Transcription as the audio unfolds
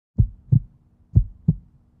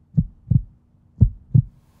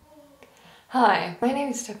Hi, my name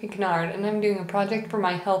is Stefanie Cunard and I'm doing a project for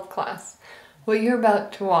my health class. What you're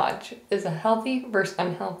about to watch is a healthy versus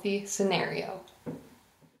unhealthy scenario.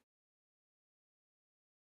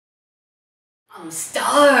 I'm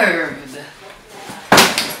starved!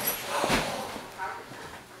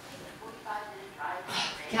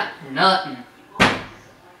 Got nothing.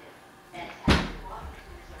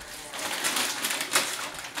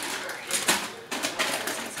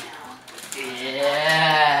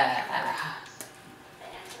 Yeah!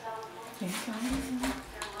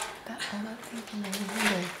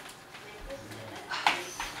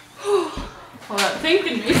 Well, that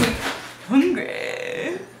thinking made me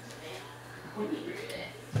hungry.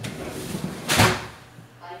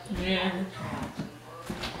 Yeah.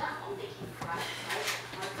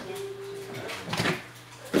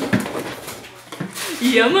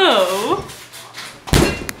 Yummo!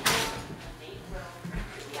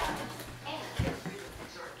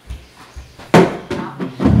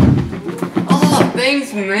 Oh,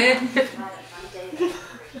 thanks, man.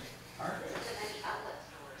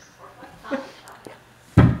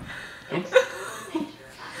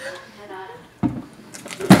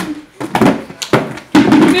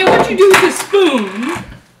 Man, what'd you do with the spoon?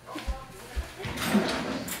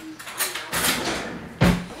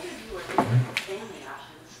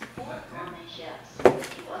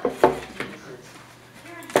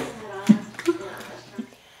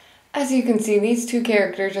 As you can see, these two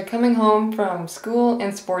characters are coming home from school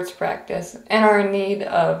and sports practice and are in need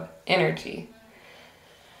of energy.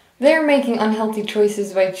 They're making unhealthy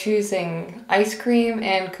choices by choosing ice cream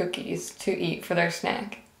and cookies to eat for their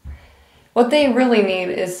snack. What they really need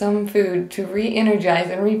is some food to re-energize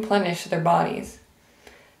and replenish their bodies.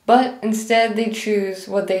 But instead they choose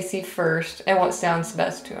what they see first and what sounds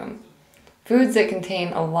best to them. Foods that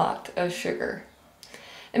contain a lot of sugar.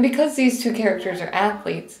 And because these two characters are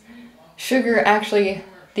athletes, sugar actually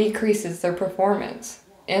decreases their performance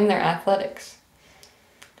in their athletics.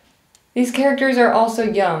 These characters are also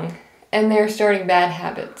young, and they're starting bad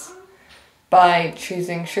habits by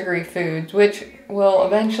choosing sugary foods, which will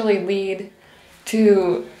eventually lead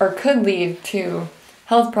to, or could lead to,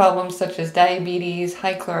 health problems such as diabetes,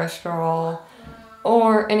 high cholesterol,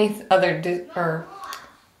 or any other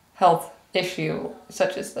health issue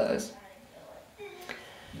such as those.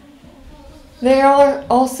 They are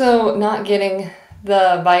also not getting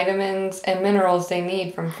the vitamins and minerals they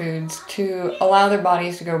need from foods to allow their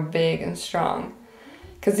bodies to grow big and strong.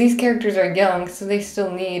 Because these characters are young, so they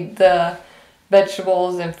still need the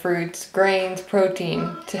vegetables and fruits, grains,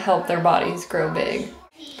 protein to help their bodies grow big.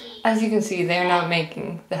 As you can see, they are not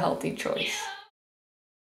making the healthy choice.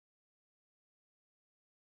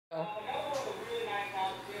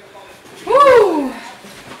 Woo!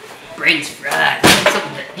 Brain's fried.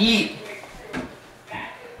 Something to eat.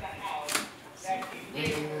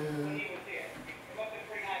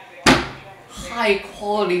 High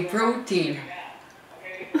quality protein.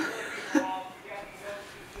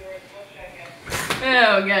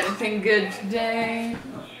 Oh, we got anything good today?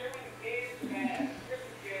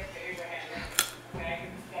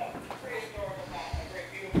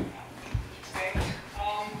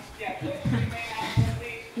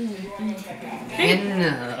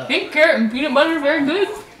 Pink carrot and peanut butter is very good.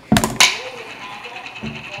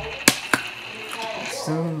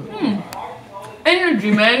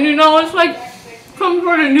 Energy, man. You know, it's like some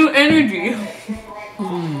sort of new energy.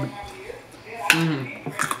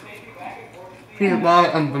 Peanut butter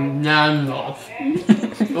and bananas.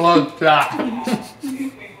 Love that.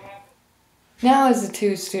 Now as the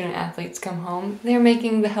two student athletes come home, they are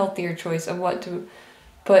making the healthier choice of what to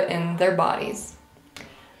put in their bodies.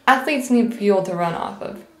 Athletes need fuel to run off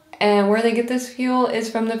of, and where they get this fuel is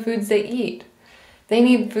from the foods they eat. They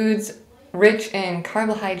need foods rich in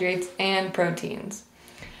carbohydrates and proteins.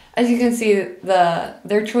 As you can see,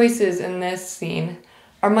 their choices in this scene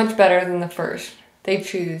are much better than the first. They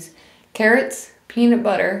choose carrots, peanut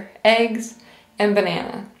butter, eggs, and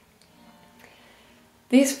banana.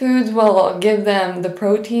 These foods will give them the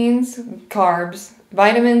proteins, carbs,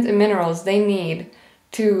 vitamins, and minerals they need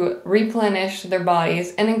to replenish their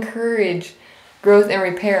bodies and encourage growth and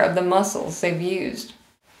repair of the muscles they've used.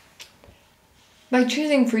 By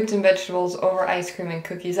choosing fruits and vegetables over ice cream and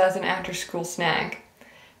cookies as an after-school snack,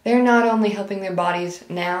 they're not only helping their bodies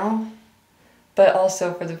now, but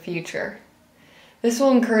also for the future. This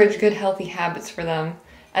will encourage good healthy habits for them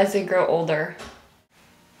as they grow older.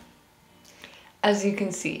 As you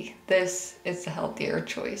can see, this is the healthier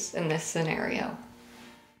choice in this scenario.